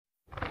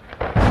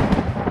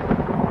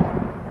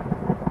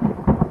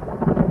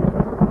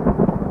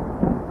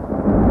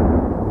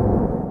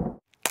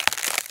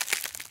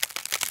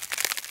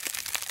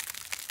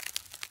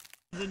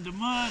into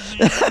mud,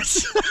 man.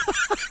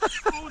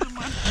 Oh, the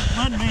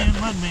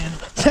mud man.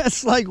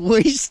 That's like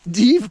waist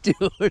deep, dude.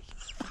 It was.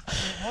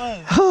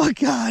 Oh,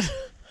 God.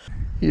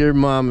 Your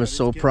mom is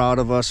so proud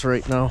of us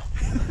right now.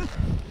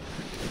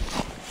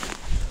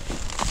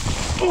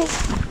 Oh,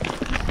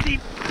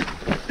 deep.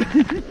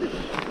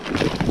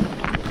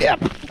 Yep.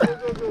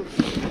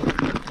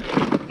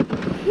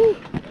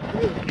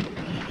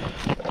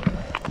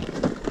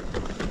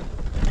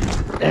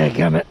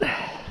 Dadgummit.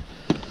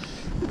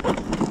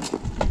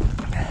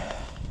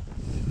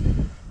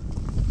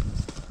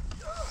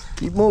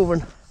 Keep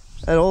moving.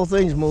 That whole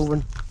thing's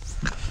moving.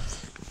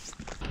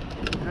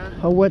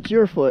 How wet's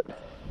your foot?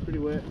 Pretty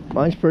wet.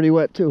 Mine's pretty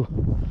wet too.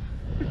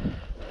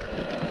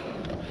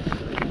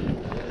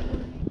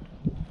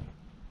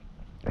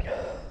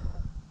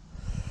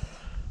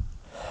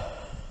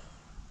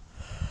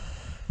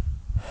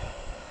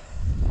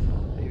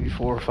 Maybe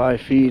 4 or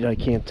 5 feet, I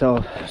can't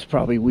tell. It's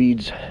probably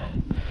weeds.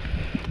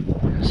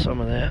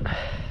 Some of that.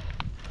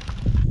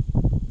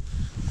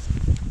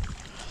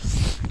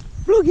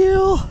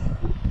 Bluegill!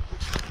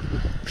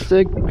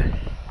 Stick.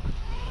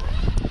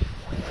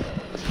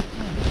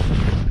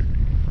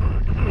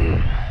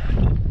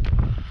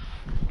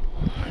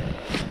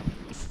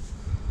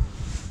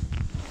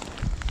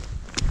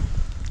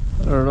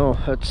 I don't know,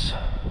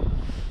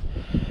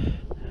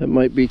 it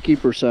might be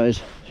keeper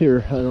size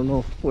here. I don't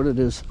know what it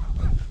is.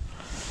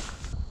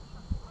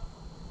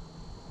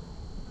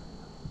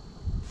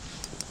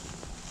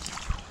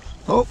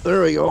 Oh,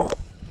 there we go.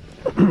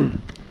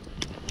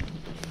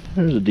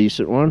 There's a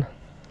decent one.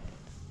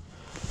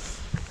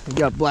 We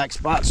got black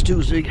spots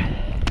too, Zig.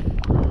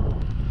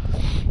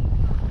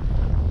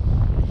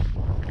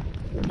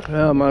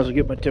 Well, I might as well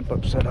get my tip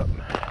up set up.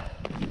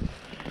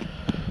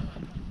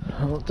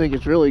 I don't think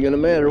it's really going to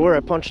matter where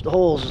I punch the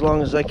holes as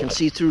long as I can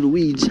see through the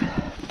weeds.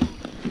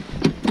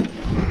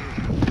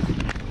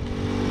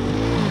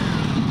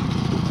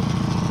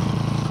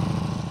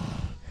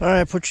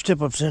 Alright, put your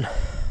tip ups in.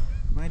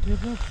 My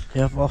tip ups?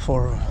 Yep, all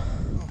 4 of them.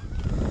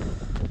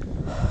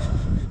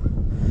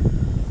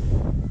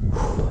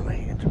 Whew, my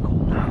hands are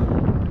cold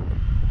now.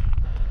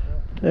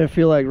 I didn't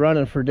feel like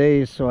running for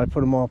days, so I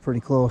put them all pretty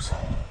close.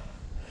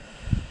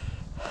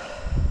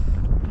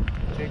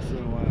 Takes a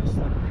little while to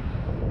slip.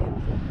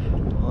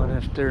 Well,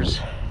 and if there's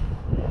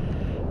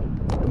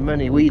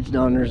many weeds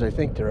down there as I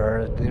think there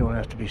are, they don't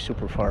have to be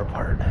super far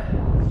apart.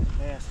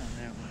 Bass on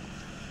that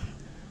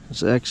one.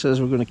 Zach says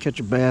we're going to catch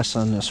a bass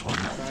on this one.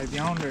 5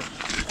 yonder.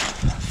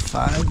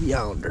 5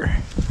 yonder.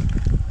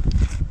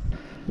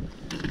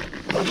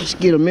 I'll just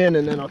get them in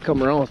and then I'll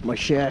come around with my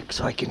shack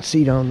so I can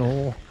see down the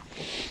hole.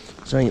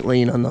 So I ain't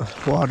laying on the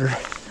water.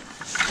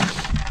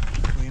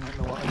 Laying on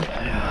the water.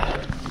 Yeah.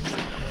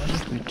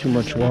 Too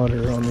much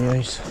water on the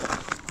ice.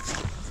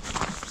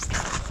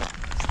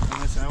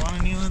 Unless I want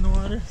to kneel in the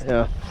water?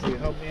 Yeah. Will you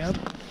help me up?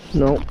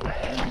 No.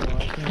 I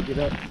can't get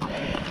up.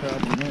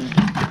 Problem there.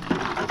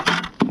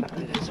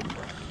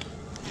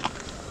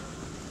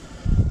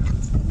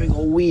 Big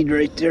old weed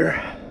right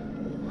there.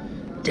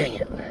 Dang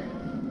it.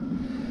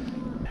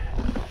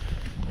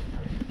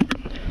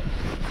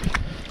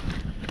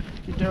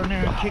 Get down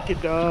there and kick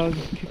it, dog.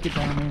 Kick it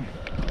down there.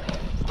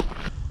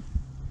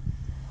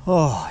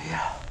 Oh,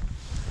 yeah.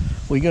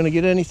 We gonna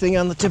get anything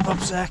on the tip up,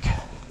 Zach?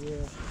 Yeah.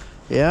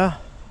 Yeah?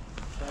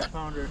 5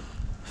 pounder.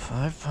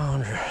 5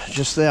 pounder.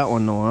 Just that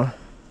one though, huh?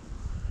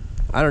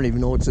 I don't even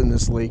know what's in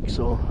this lake,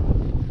 so.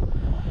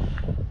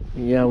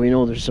 Yeah, we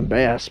know there's some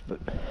bass, but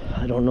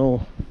I don't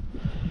know.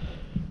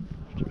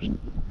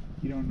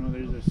 You don't know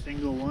there's a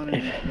single one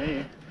in this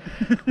bay.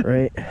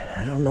 Right?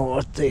 I don't know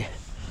what they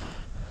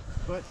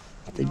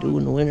do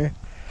in the winter.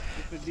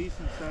 If a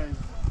decent sized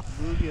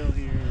bluegill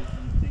here, you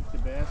think the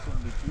bass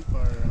wouldn't be too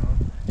far out.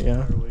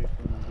 Yeah. Far away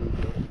from the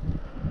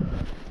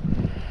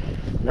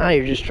bluegill. Now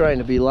you're just trying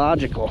to be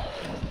logical.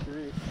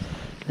 Great.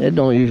 It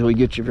don't usually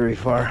get you very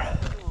far.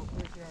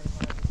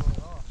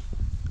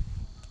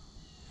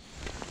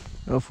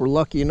 Now, if we're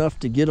lucky enough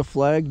to get a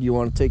flag, do you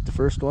want to take the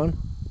first one?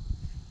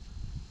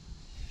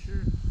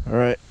 Sure. All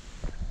right.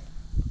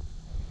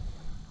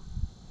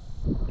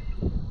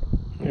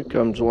 Here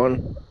comes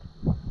one.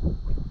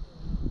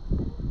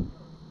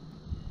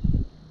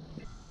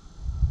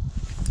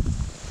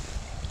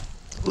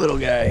 Little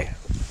guy.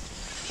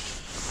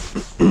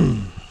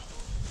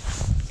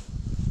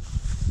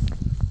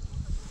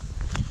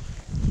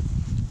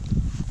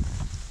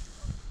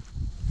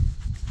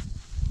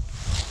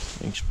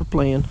 Thanks for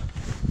playing.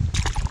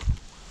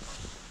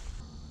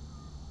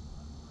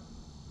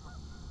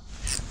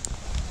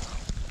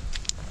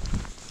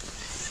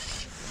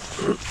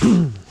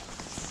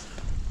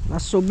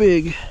 Not so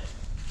big.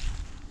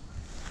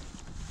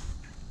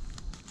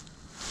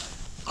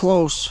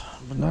 Close,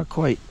 but not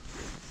quite.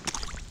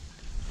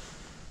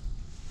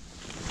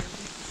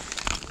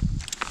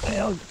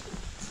 Well,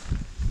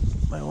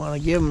 might want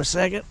to give him a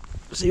second,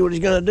 see what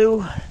he's gonna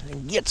do,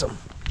 and gets him.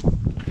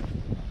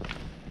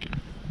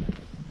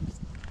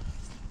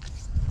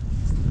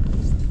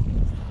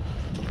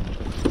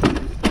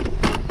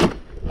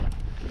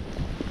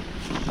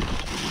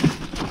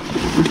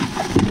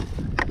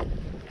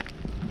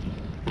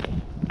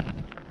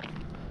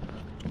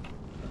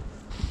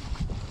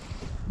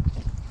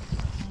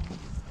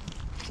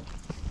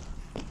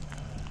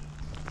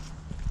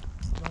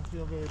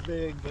 very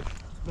big, but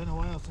it's been a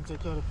while since I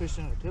caught a fish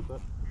on a tippet.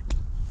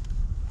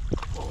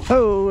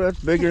 Oh, that's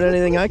bigger than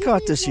anything I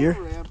caught this year.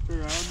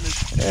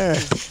 There,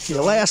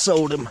 you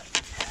lassoed him.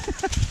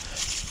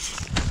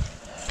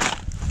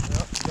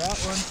 Yep, got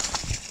one.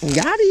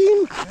 Got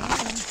him.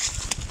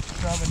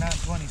 Probably not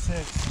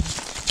 26.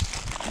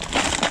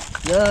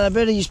 I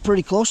bet he's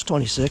pretty close to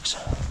 26.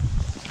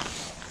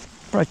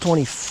 Probably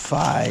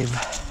 25.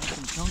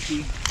 Some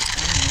chunky.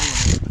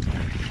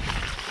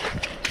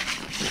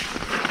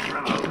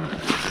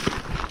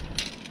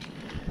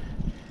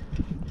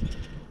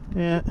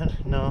 Yeah,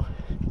 no,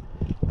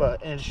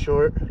 but inch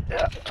short.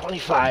 Yeah,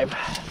 25.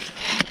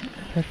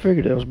 I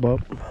figured that was about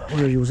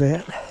where he was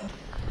at.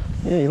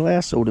 Yeah, he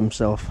lassoed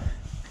himself.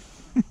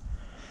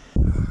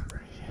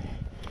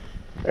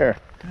 There.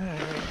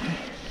 Alright.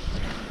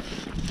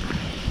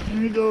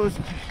 There he goes.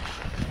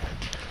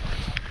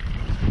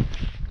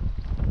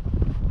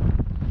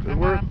 Good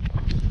work.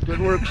 Good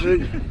work,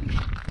 Zig.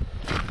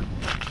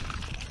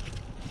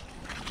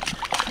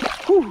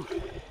 Whew.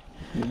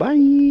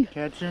 Bye.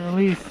 Catch and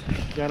release.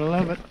 Gotta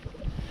love it.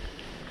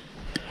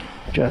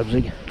 Good job,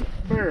 Zig.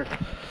 Burr.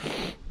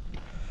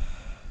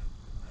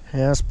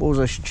 Yeah, I suppose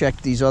I should check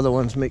these other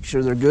ones, make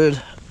sure they're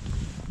good.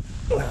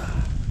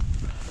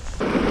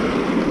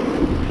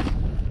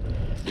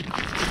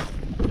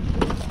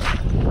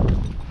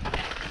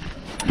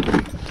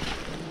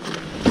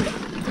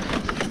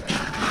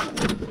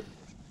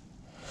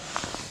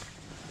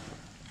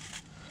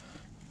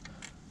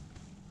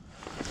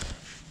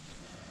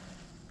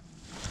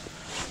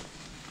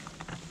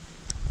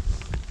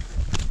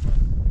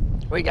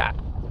 We got.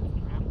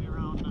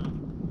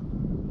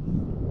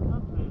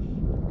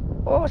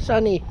 Oh,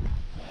 Sonny.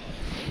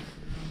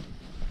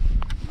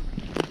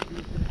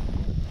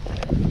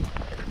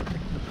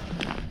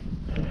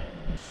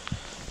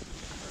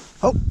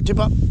 Oh, tip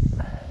up.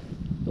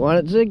 You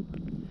want it, Zig?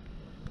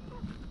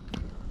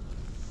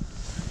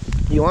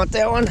 You want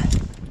that one?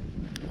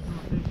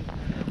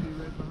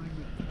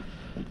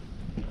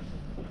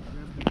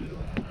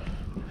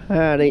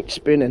 Ah, it ain't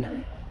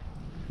spinning.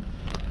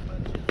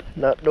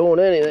 Not doing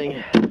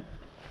anything.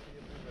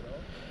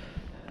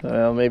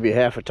 Well, maybe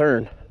half a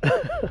turn.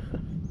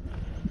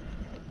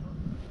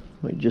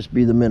 Might just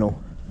be the minnow.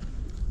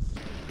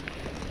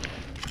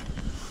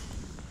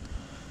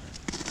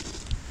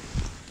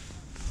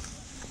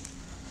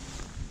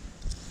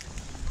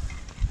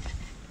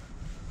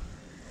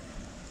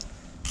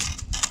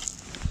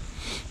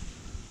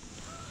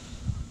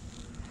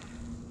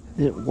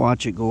 Didn't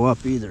watch it go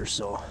up either,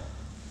 so.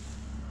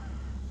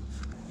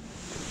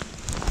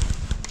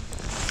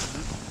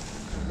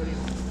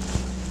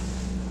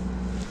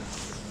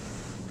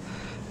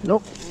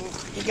 Nope,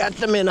 you got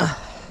the minnow.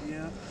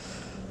 Yeah.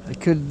 I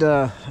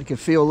could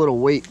feel a little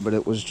weight, but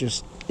it was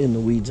just in the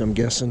weeds, I'm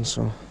guessing,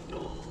 so.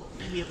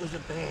 Maybe it was a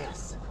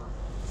bass.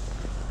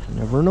 You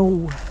never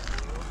know.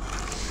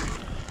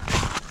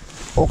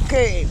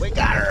 Okay, we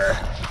got her.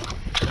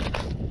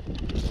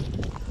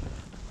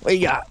 We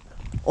got.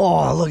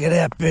 Oh, look at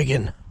that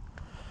biggin.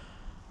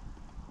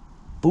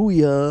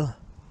 Booyah.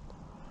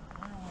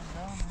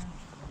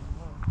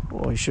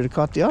 Oh, you should have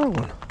caught the other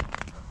one.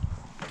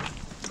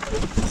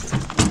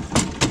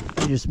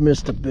 You just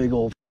missed a big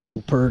old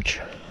perch.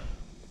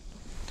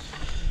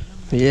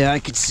 Yeah, I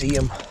could see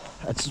him.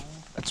 That's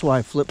why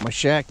I flipped my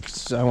shack,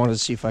 'cause I wanted to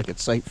see if I could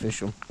sight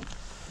fish him.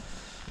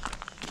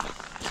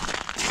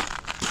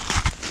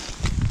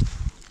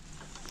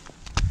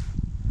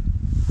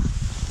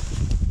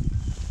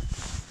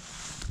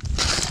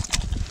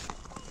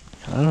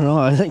 I don't know,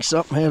 I think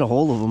something had a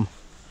hold of him.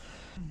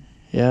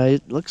 Yeah,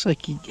 it looks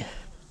like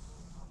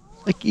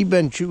he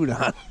been chewed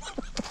on.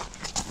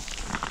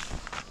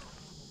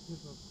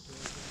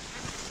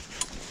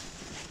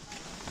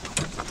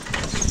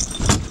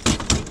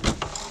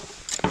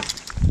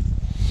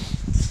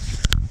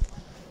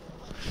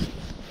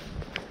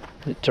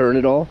 Did it turn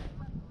at all?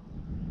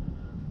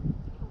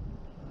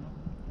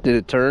 Did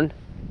it turn?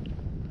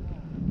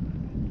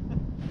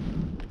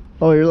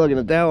 Oh, you're looking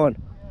at that one.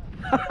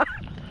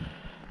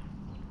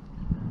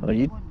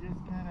 Oh,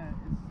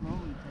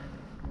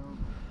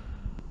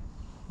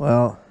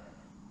 well,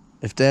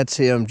 if that's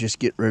him, just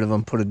get rid of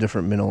him, put a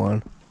different minnow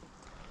on.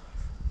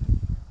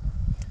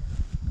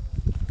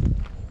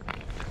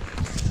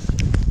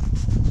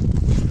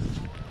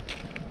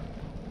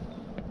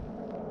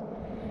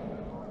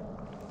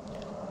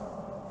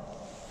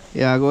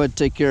 Yeah, go ahead and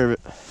take care of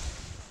it.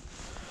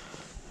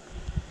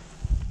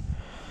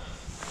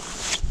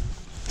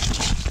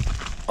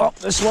 Oh,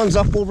 this one's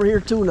up over here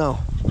too now.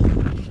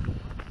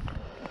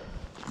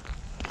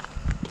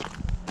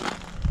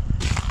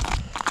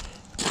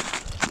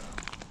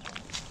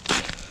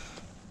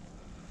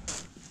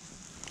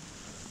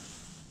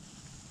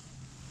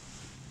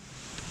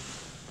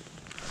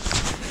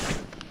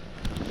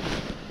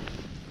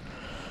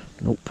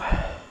 Nope.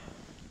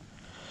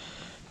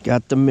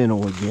 Got the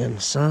minnow again,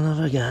 son of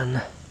a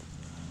gun.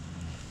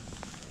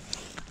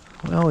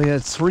 Well, we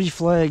had 3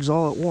 flags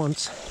all at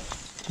once.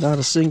 Not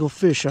a single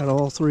fish out of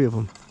all 3 of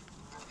them.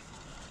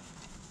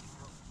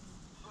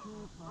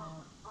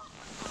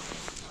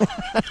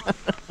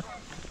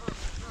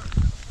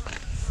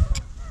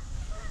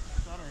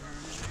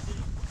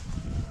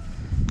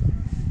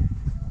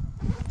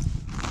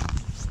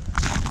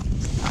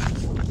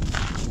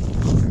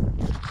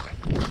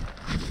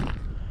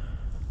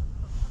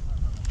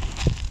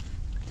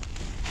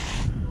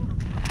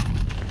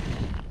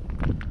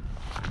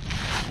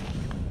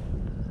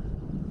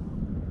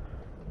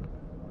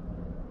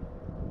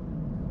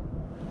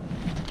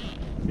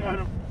 Got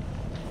him.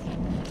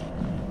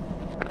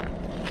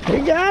 We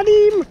got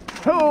him!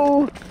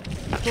 Oh!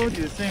 I told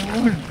you the same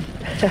one.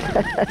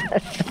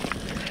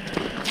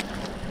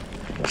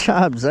 Good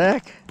job,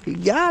 Zach. You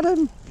got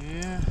him.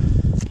 Yeah.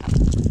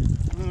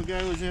 The little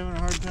guy was having a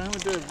hard time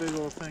with that big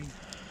old thing.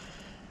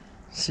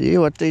 See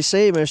what they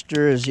say,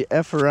 mister, is you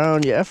F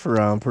around, you F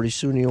around. Pretty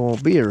soon you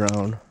won't be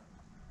around.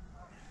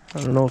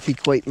 I don't know if he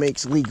quite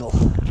makes legal.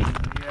 You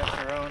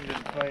F around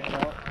and find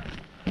out.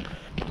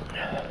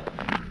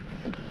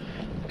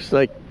 Looks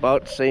like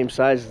about the same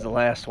size as the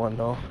last one,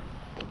 though.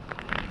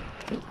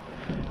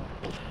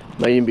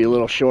 Might even be a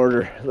little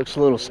shorter. Looks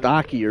a little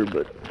stockier,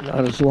 but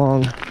not as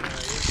long.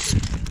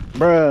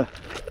 Bruh.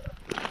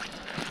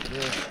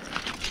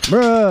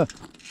 Bruh.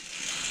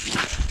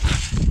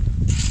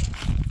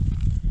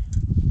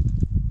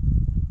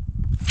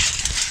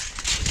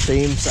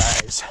 Same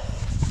size.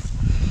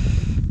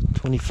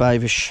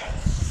 25-ish.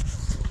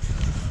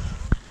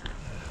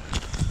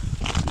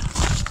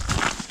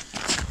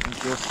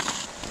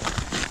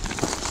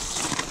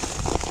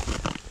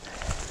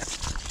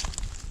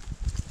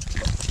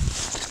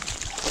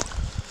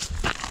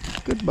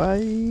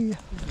 Goodbye.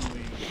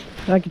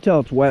 I can tell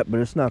it's wet, but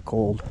it's not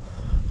cold.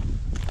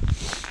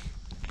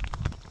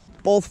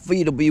 Both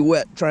feet will be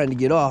wet trying to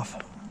get off.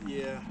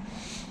 Yeah.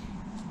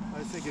 I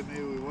was thinking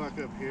maybe we walk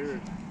up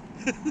here.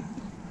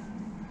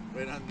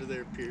 Right under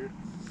their pier.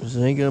 This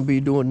ain't gonna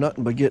be doing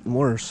nothing but getting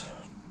worse.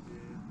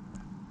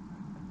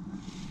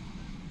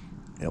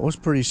 Yeah. It was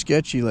pretty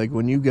sketchy. Like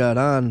when you got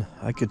on,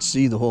 I could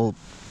see the whole,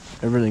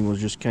 everything was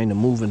just kind of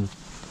moving.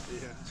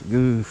 Yeah. It's a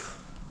goof.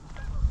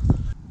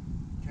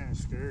 Kind of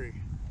scary.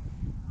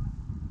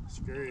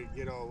 Scary to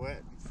get all wet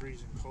and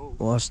freezing cold.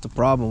 Well, that's the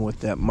problem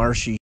with that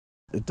marshy.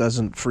 It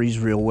doesn't freeze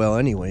real well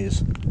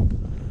anyways.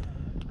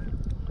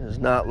 Does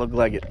not look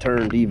like it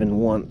turned even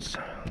once.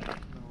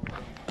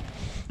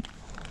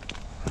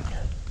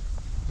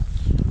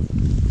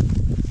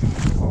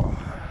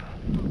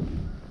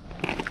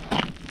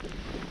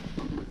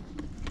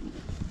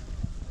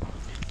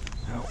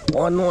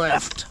 One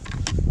left.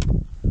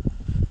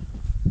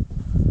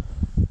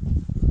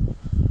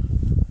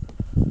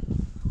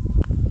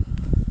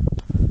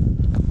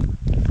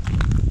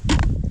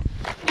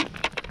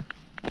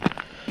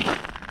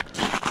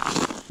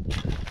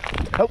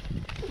 Oh,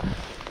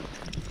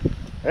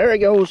 there he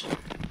goes.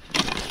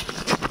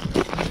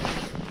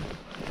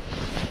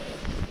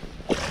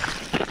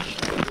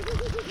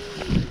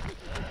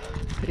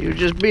 You're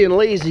just being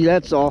lazy,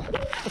 that's all.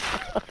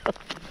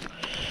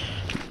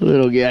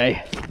 Little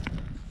guy.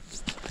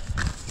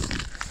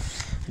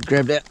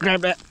 Grab that,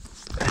 grab that.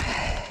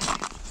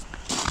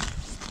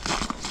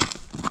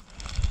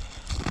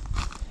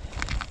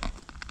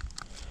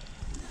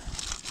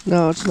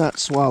 No, it's not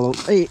swallowed.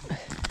 Hey,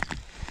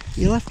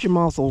 you left your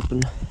mouth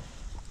open.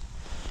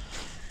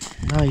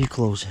 Now you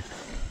close it.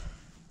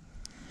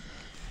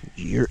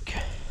 Jerk.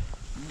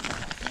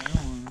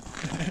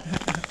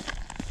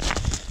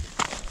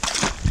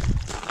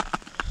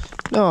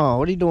 No,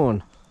 what are you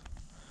doing?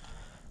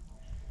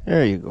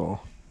 There you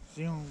go.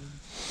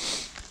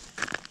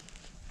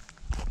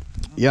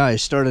 Yeah, I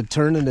started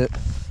turning it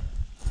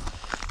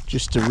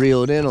just to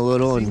reel it in a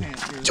little and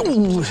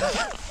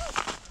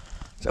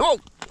oh,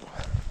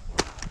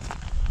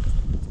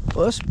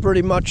 well, it's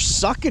pretty much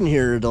sucking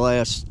here the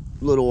last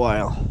little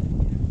while.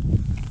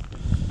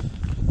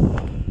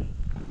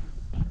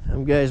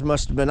 Them guys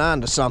must have been on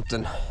to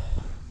something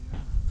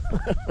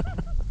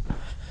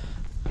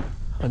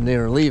when they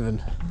were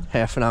leaving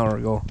half an hour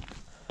ago.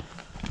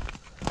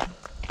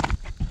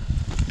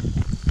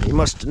 He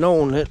must have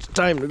known it's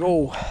time to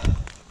go.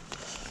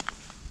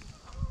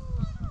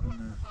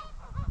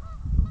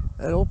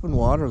 That open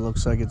water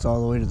looks like it's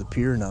all the way to the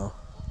pier now.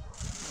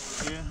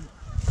 Yeah.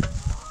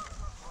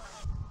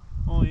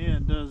 Oh yeah,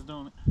 it does,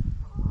 don't it?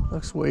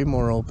 Looks way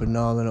more open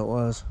now than it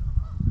was.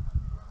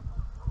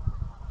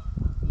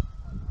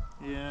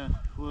 Yeah,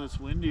 well it's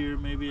windier,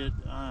 maybe it,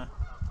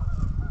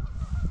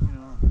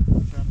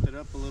 chopped it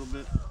up a little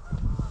bit.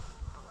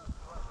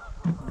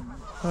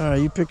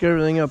 Alright, you pick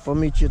everything up, I'll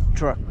meet you at the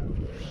truck.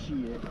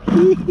 Shit.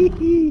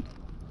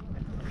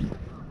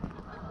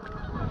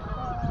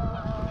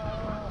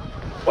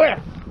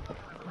 Where?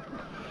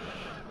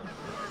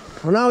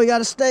 Well, now we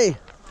gotta stay.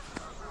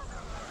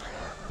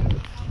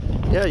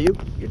 Yeah, you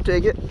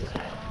take it.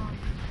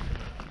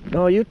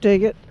 No, you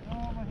take it.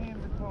 Oh, my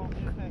hands are cold.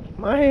 You take it.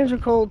 My hands are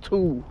cold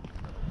too.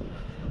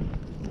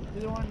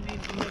 You're the one who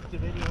needs to make the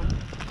video.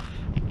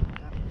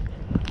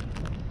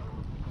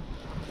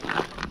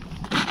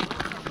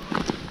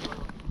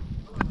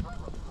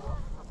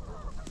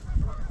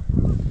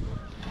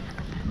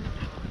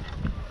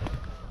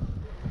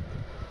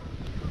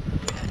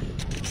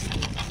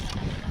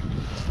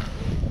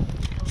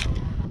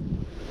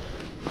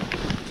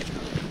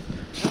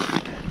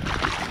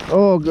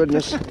 Oh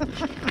goodness.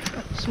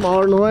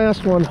 Smaller than the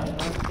last one.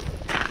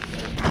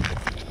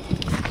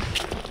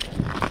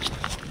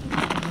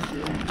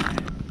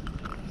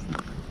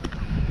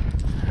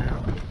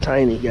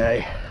 Tiny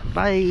guy.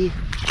 Bye.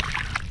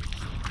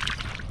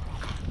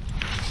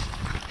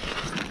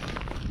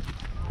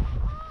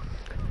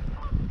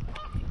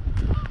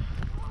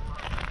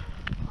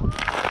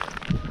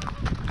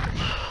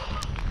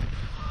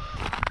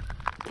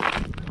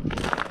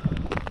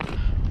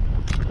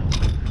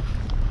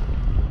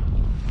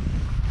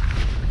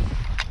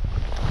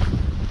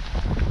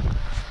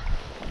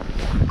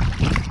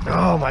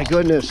 Oh my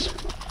goodness.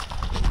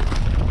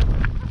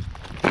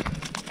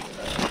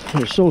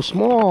 They're so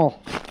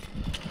small.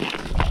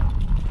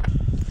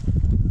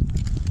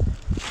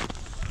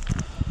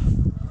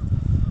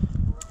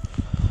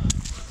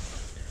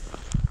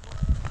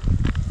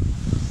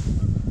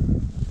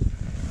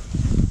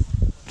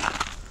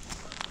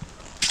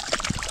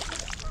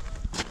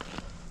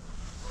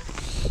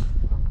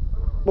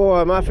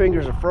 Boy, my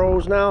fingers are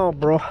froze now,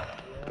 bro.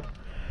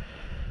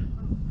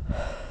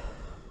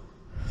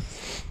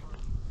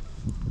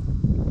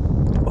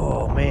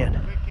 Oh man.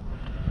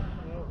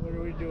 What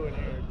are we doing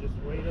here? Just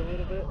wait a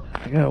little bit?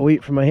 I gotta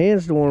wait for my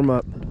hands to warm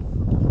up.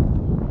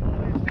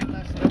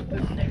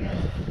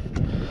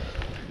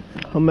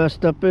 How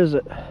messed up is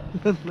it?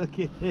 Look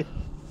at it.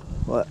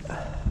 What?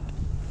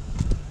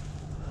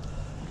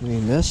 You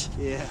mean this?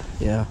 Yeah.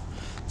 Yeah.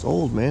 It's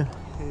old, man.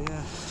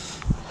 Yeah.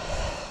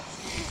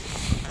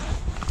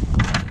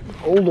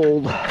 Old. You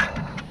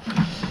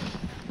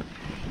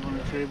want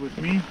to trade with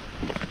me?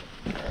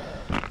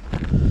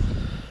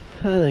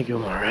 I think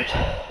I'm alright.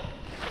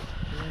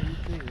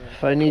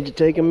 If I need to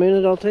take a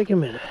minute, I'll take a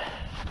minute.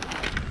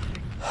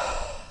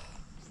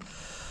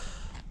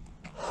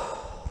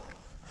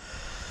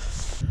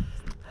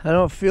 I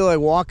don't feel like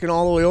walking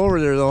all the way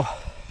over there though.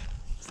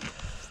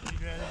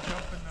 You'd rather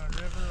jump in the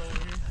river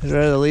over here? I'd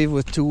rather leave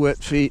with 2 wet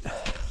feet.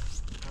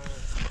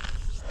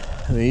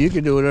 I mean, you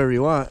can do whatever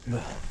you want,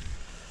 but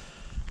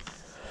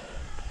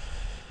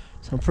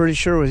I'm pretty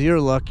sure with your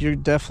luck, you're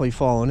definitely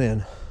falling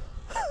in.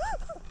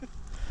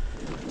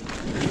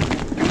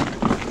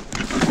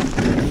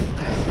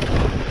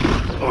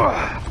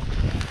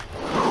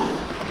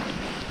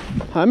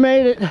 I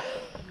made it.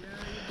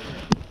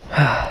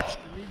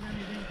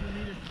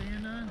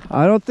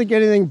 I don't think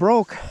anything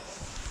broke.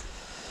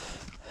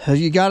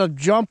 You gotta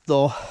jump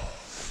though.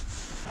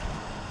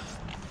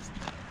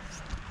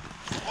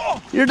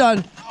 You're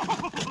done.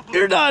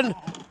 You're done.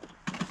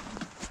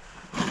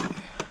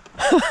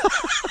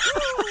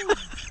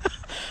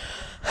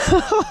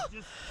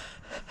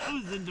 I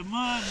was in the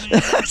mud,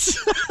 man.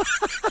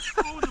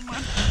 Oh, the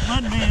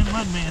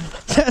mud man.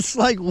 That's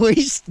like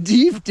waist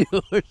deep, dude.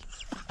 It was.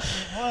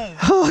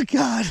 Oh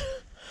God.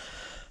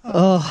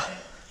 Oh.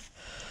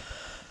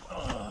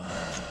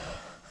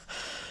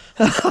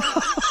 It's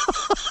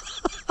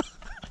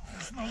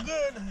no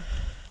good.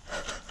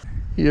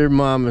 Your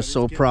mom is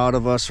so proud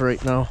of us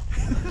right now.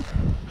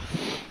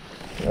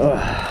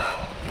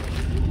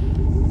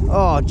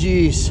 Oh,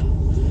 geez.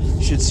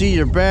 You should see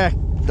your back,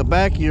 the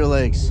back of your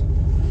legs.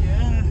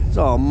 Yeah. It's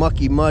all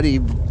mucky, muddy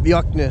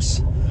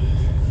yuckness.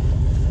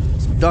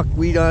 Some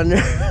duckweed on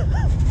there.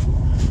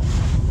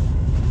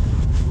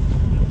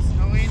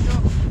 Snow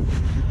angel?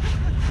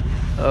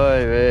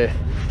 Oy vey.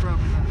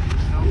 Probably not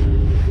snow.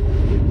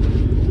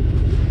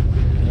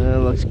 That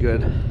looks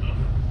good.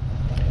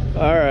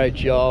 Alright,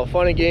 y'all.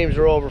 Fun and games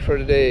are over for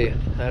today.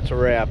 That's a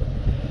wrap.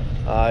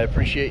 I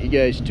appreciate you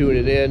guys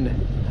tuning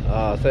in.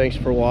 Thanks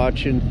for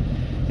watching.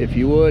 If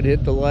you would,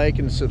 hit the like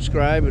and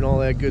subscribe and all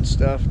that good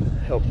stuff.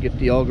 Help get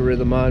the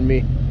algorithm on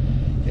me.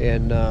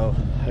 And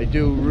I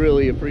do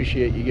really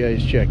appreciate you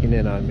guys checking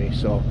in on me.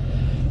 So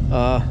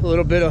a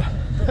little bit of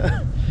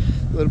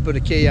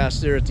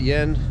chaos there at the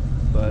end,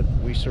 but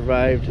we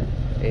survived.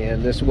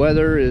 And this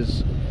weather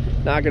is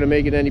not going to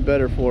make it any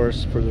better for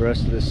us for the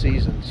rest of this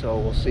season. So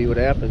we'll see what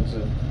happens.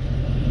 And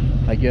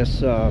I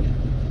guess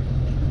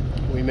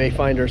we may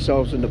find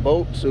ourselves in the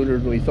boat sooner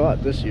than we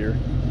thought this year.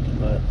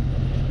 But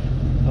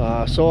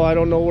so I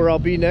don't know where I'll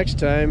be next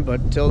time,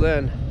 but until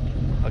then,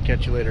 I'll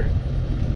catch you later.